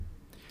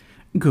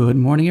Good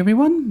morning,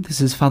 everyone. This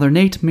is Father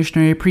Nate,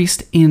 missionary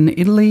priest in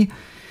Italy.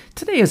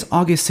 Today is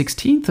August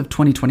 16th of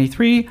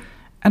 2023,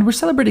 and we're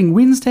celebrating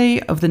Wednesday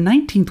of the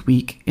 19th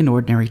week in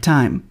Ordinary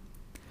Time.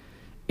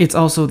 It's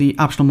also the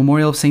optional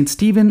memorial of St.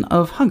 Stephen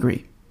of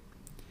Hungary.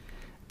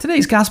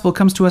 Today's Gospel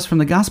comes to us from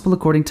the Gospel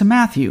according to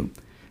Matthew,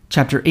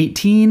 chapter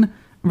 18,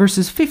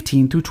 verses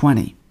 15 through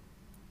 20.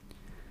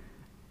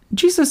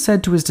 Jesus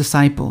said to his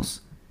disciples,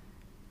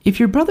 "If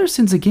your brother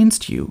sins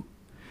against you,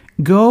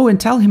 go and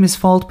tell him his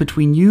fault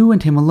between you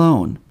and him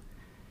alone.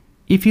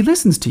 If he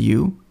listens to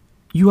you,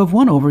 you have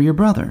won over your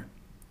brother.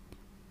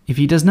 If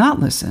he does not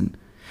listen,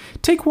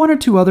 take one or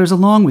two others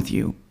along with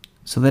you,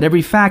 so that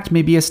every fact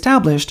may be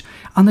established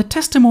on the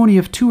testimony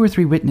of 2 or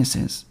 3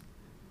 witnesses.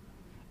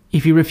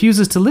 If he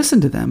refuses to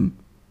listen to them,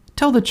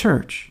 tell the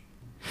church.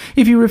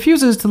 If he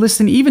refuses to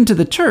listen even to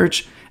the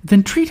church,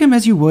 then treat him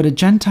as you would a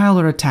Gentile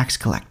or a tax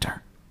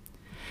collector.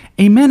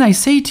 Amen, I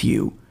say to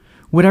you,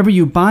 whatever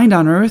you bind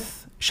on earth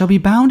shall be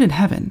bound in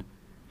heaven,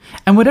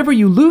 and whatever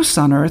you loose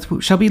on earth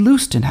shall be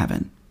loosed in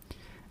heaven.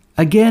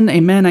 Again,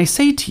 amen, I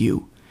say to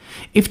you,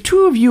 if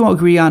 2 of you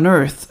agree on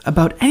earth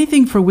about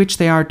anything for which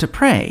they are to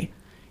pray,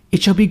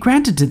 it shall be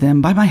granted to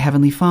them by my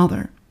heavenly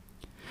Father.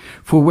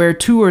 For where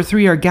 2 or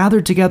 3 are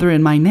gathered together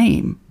in my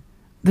name,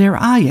 there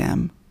I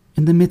am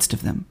in the midst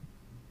of them."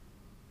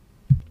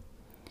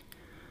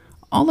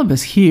 All of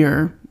us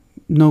here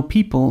know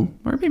people,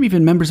 or maybe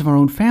even members of our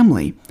own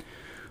family,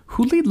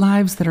 who lead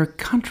lives that are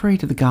contrary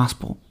to the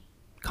gospel,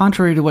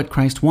 contrary to what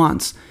Christ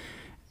wants.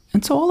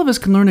 And so all of us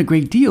can learn a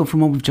great deal from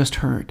what we've just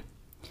heard.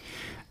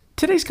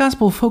 Today's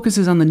gospel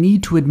focuses on the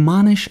need to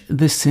admonish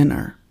the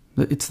sinner.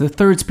 It's the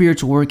third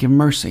spiritual work of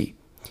mercy.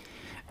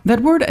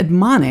 That word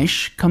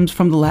admonish comes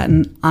from the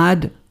Latin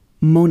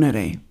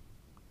admonere,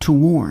 to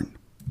warn.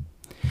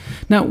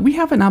 Now, we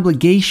have an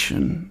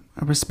obligation,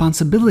 a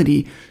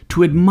responsibility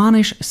to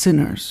admonish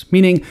sinners,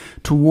 meaning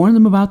to warn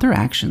them about their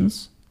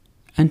actions,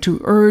 and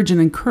to urge and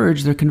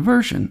encourage their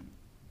conversion.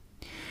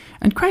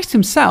 And Christ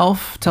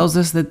himself tells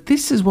us that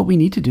this is what we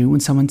need to do when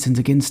someone sins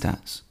against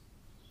us.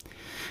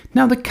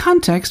 Now, the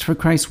context for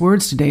Christ's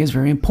words today is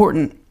very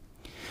important.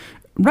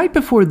 Right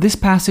before this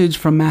passage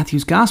from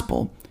Matthew's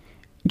Gospel,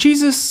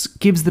 Jesus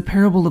gives the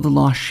parable of the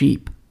lost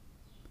sheep.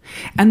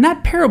 And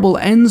that parable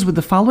ends with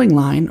the following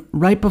line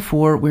right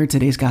before where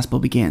today's Gospel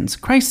begins.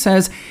 Christ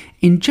says,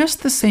 "In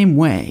just the same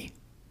way,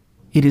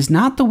 it is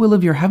not the will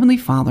of your heavenly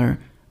Father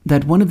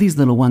that one of these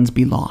little ones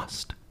be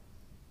lost."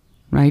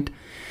 Right?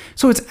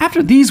 So it's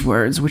after these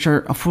words, which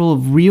are full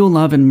of real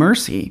love and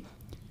mercy,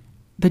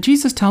 that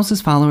Jesus tells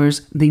his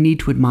followers they need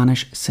to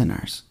admonish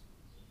sinners.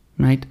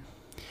 Right?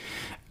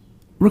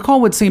 Recall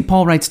what St.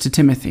 Paul writes to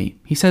Timothy.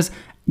 He says,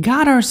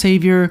 "God our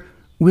Savior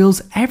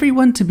wills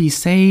everyone to be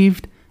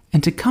saved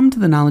and to come to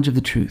the knowledge of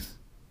the truth."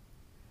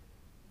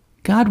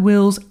 God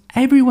wills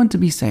everyone to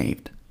be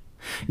saved.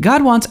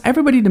 God wants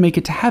everybody to make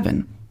it to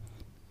heaven.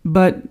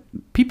 But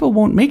people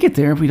won't make it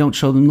there if we don't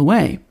show them the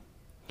way.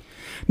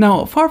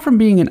 Now, far from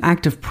being an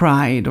act of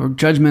pride or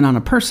judgment on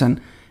a person,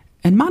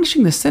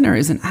 admonishing the sinner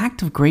is an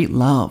act of great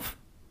love.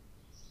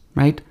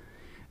 Right?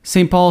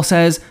 St. Paul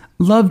says,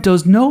 "Love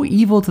does no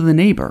evil to the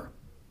neighbor."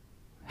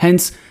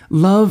 Hence,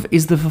 love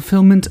is the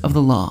fulfillment of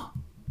the law.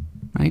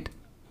 Right?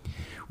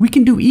 We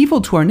can do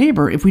evil to our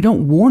neighbor if we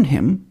don't warn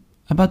him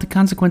about the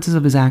consequences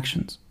of his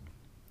actions.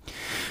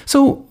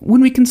 So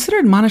when we consider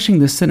admonishing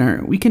the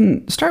sinner, we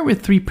can start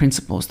with 3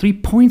 principles, 3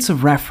 points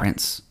of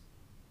reference,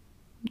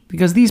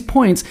 because these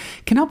points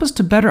can help us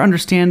to better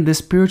understand this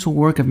spiritual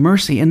work of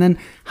mercy and then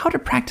how to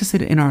practice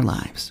it in our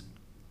lives.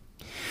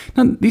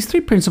 Now, these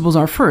 3 principles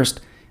are: first,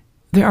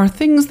 there are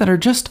things that are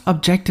just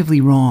objectively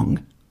wrong.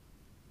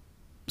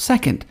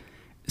 Second,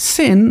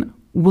 sin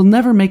will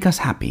never make us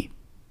happy.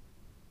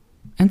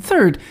 And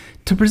third,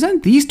 to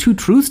present these 2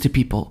 truths to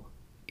people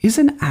is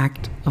an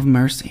act of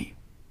mercy.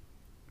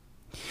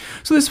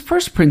 So this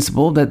first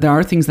principle, that there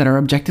are things that are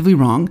objectively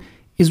wrong,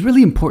 is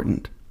really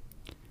important.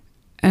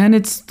 And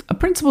it's a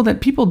principle that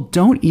people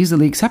don't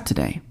easily accept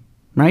today,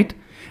 right?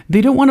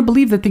 They don't want to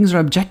believe that things are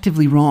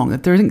objectively wrong,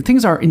 that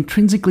things are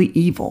intrinsically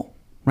evil,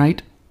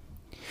 right?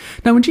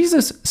 Now, when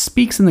Jesus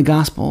speaks in the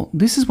gospel,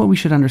 this is what we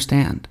should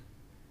understand.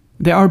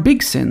 There are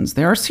big sins,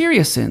 there are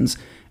serious sins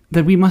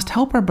that we must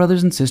help our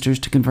brothers and sisters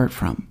to convert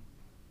from,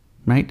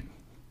 right?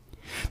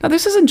 Now,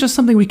 this isn't just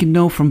something we can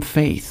know from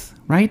faith,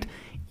 right?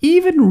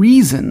 Even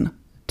reason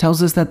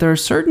tells us that there are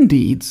certain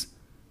deeds,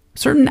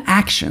 certain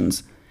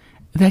actions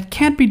that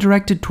can't be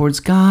directed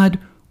towards God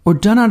or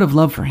done out of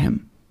love for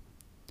him.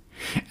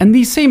 And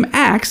these same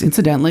acts,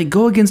 incidentally,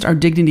 go against our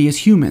dignity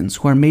as humans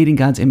who are made in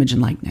God's image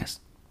and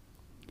likeness.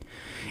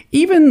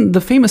 Even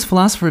the famous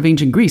philosopher of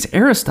ancient Greece,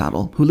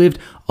 Aristotle, who lived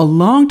a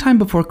long time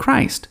before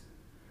Christ,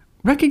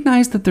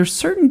 recognized that there's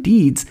certain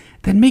deeds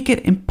that make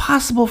it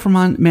impossible for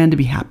man to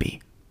be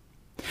happy.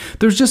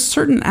 There's just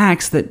certain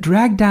acts that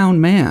drag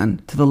down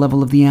man to the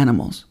level of the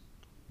animals.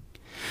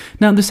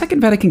 Now, the Second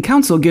Vatican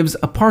Council gives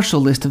a partial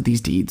list of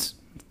these deeds.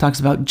 It talks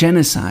about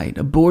genocide,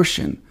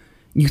 abortion,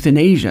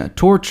 euthanasia,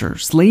 torture,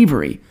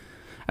 slavery,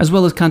 as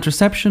well as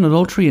contraception,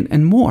 adultery,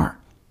 and more.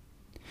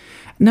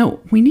 Now,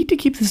 we need to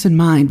keep this in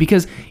mind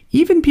because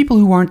even people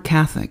who aren't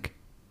Catholic,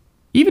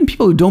 even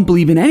people who don't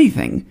believe in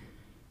anything,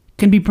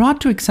 can be brought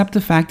to accept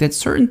the fact that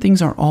certain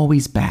things are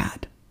always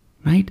bad,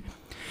 right?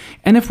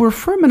 And if we're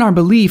firm in our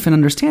belief and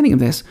understanding of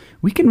this,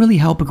 we can really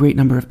help a great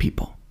number of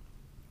people.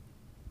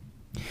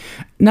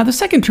 Now, the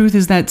second truth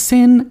is that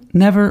sin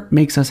never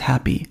makes us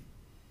happy.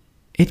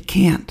 It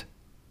can't.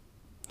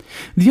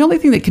 The only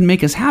thing that can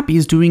make us happy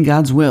is doing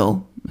God's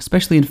will,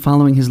 especially in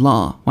following his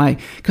law. Why?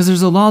 Because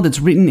there's a law that's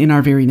written in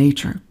our very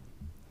nature.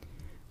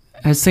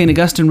 As St.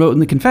 Augustine wrote in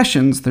the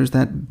Confessions, there's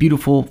that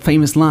beautiful,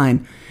 famous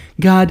line,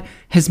 God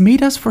has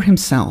made us for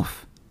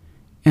himself,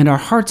 and our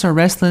hearts are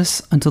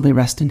restless until they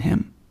rest in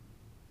him.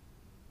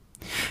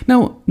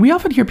 Now, we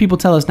often hear people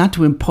tell us not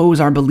to impose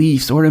our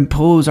beliefs or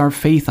impose our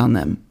faith on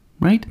them,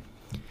 right?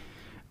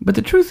 But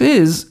the truth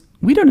is,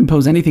 we don't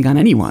impose anything on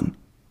anyone.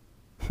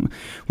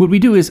 What we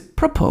do is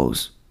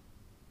propose.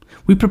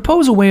 We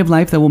propose a way of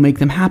life that will make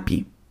them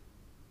happy,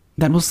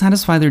 that will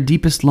satisfy their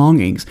deepest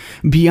longings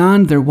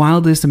beyond their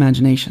wildest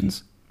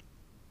imaginations.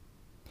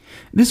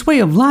 This way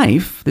of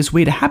life, this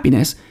way to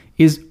happiness,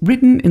 is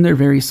written in their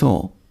very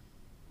soul.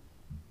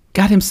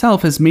 God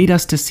himself has made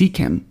us to seek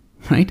him,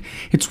 right?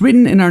 It's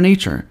written in our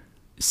nature.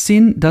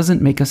 Sin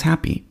doesn't make us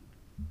happy,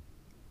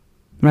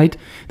 right?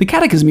 The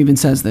Catechism even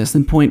says this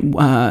in point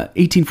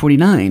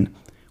 1849.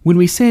 When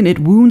we sin, it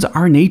wounds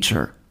our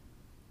nature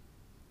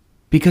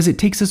because it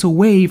takes us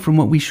away from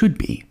what we should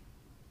be.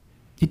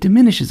 It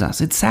diminishes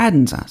us. It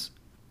saddens us.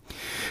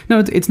 Now,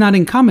 it's not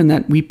uncommon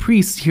that we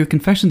priests hear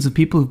confessions of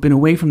people who've been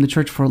away from the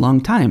church for a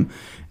long time.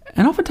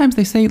 And oftentimes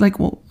they say, like,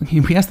 well,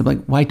 we ask them,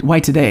 like, why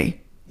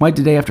today? Why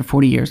today after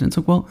 40 years? And it's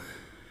like, well,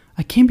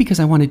 I came because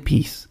I wanted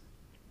peace.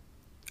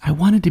 I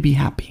wanted to be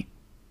happy.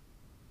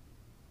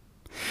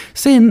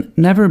 Sin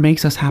never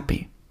makes us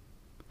happy.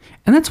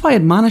 And that's why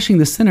admonishing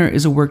the sinner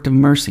is a work of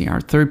mercy, our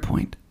third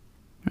point,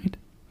 right?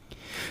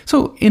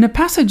 So in a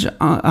passage,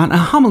 a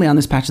homily on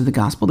this passage of the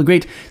gospel, the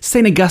great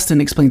St. Augustine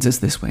explains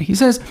this way. He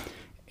says,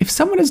 if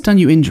someone has done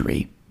you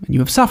injury and you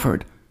have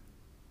suffered,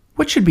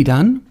 what should be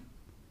done?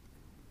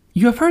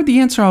 You have heard the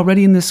answer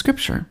already in this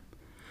scripture.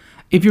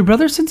 If your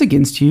brother sins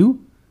against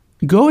you,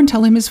 go and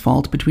tell him his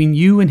fault between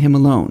you and him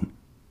alone.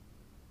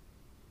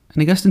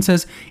 And Augustine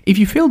says, if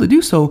you fail to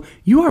do so,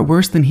 you are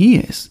worse than he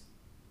is.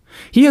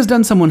 He has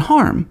done someone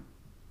harm,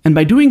 and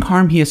by doing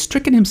harm, he has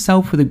stricken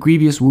himself with a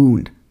grievous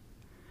wound.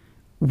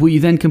 Will you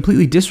then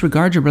completely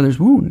disregard your brother's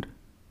wound?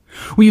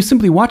 Will you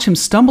simply watch him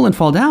stumble and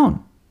fall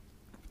down?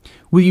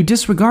 Will you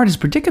disregard his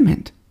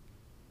predicament?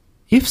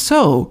 If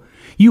so,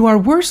 you are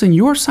worse in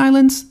your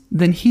silence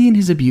than he in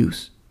his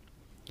abuse.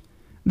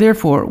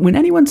 Therefore, when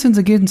anyone sins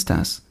against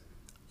us,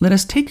 let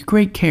us take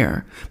great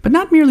care, but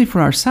not merely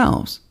for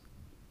ourselves.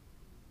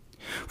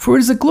 For it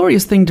is a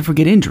glorious thing to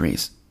forget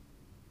injuries.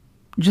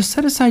 Just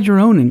set aside your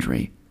own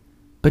injury,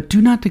 but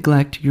do not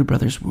neglect your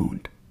brother's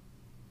wound.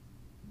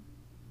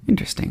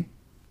 Interesting.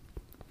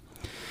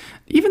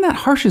 Even that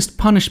harshest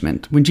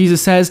punishment, when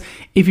Jesus says,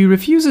 if he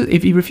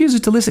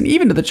refuses to listen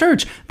even to the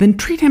church, then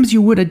treat him as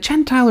you would a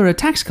Gentile or a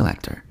tax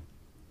collector.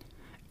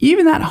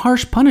 Even that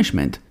harsh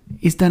punishment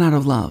is done out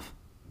of love.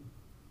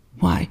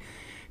 Why?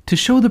 To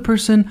show the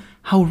person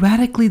how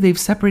radically they've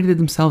separated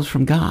themselves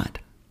from God,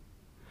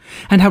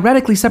 and how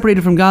radically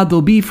separated from God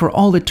they'll be for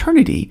all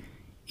eternity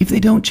if they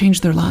don't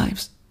change their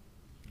lives.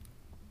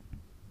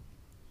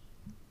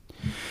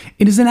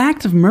 It is an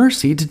act of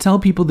mercy to tell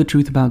people the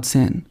truth about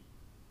sin.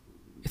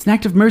 It's an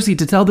act of mercy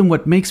to tell them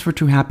what makes for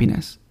true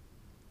happiness.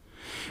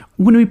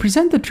 When we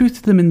present the truth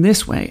to them in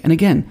this way, and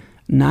again,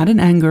 not in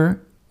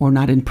anger or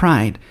not in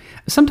pride,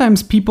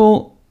 sometimes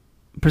people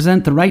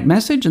present the right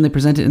message and they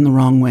present it in the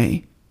wrong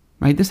way,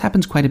 right? This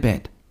happens quite a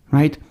bit,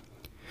 right?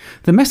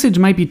 The message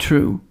might be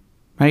true,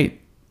 right?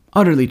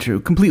 Utterly true,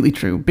 completely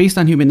true, based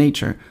on human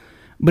nature.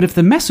 But if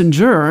the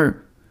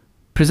messenger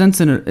presents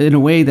in a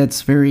way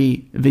that's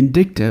very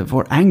vindictive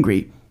or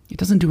angry, it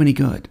doesn't do any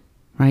good,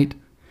 right?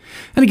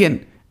 And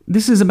again,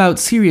 this is about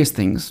serious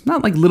things,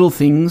 not like little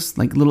things,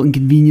 like little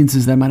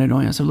inconveniences that might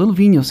annoy us, or little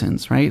venial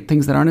sins, right?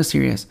 Things that aren't as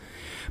serious.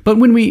 But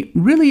when we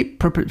really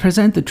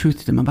present the truth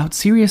to them about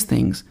serious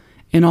things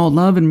in all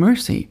love and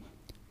mercy,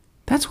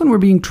 that's when we're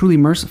being truly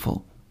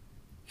merciful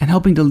and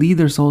helping to lead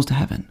their souls to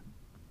heaven.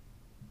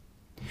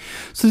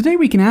 So today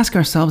we can ask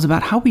ourselves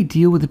about how we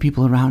deal with the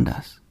people around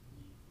us.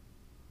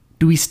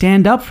 Do we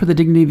stand up for the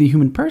dignity of the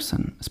human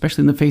person,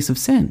 especially in the face of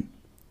sin?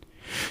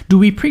 Do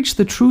we preach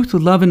the truth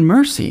with love and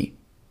mercy?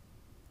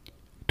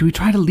 Do we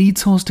try to lead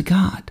souls to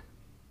God?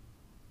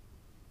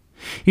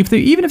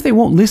 Even if they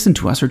won't listen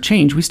to us or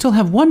change, we still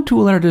have one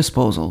tool at our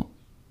disposal,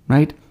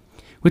 right?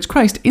 Which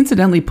Christ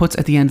incidentally puts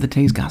at the end of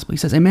today's gospel. He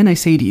says, Amen, I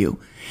say to you,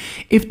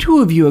 if two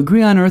of you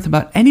agree on earth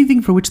about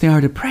anything for which they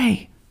are to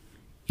pray,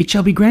 it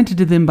shall be granted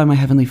to them by my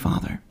heavenly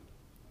Father.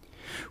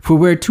 For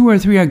where 2 or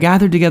 3 are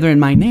gathered together in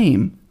my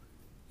name,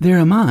 there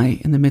am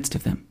I in the midst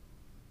of them.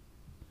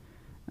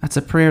 That's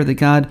a prayer that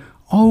God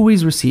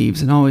always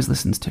receives and always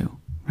listens to,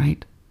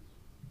 right?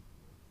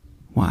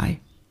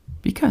 Why?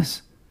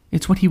 Because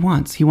it's what he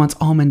wants. He wants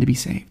all men to be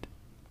saved.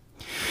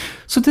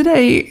 So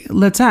today,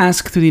 let's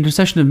ask, through the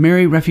intercession of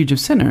Mary, Refuge of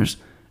Sinners,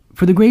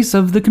 for the grace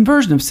of the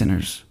conversion of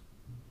sinners,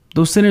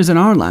 those sinners in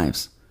our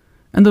lives,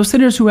 and those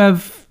sinners who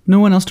have no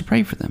one else to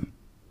pray for them.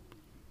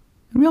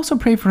 And we also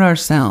pray for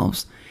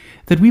ourselves,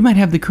 that we might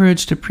have the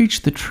courage to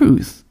preach the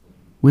truth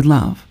with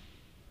love.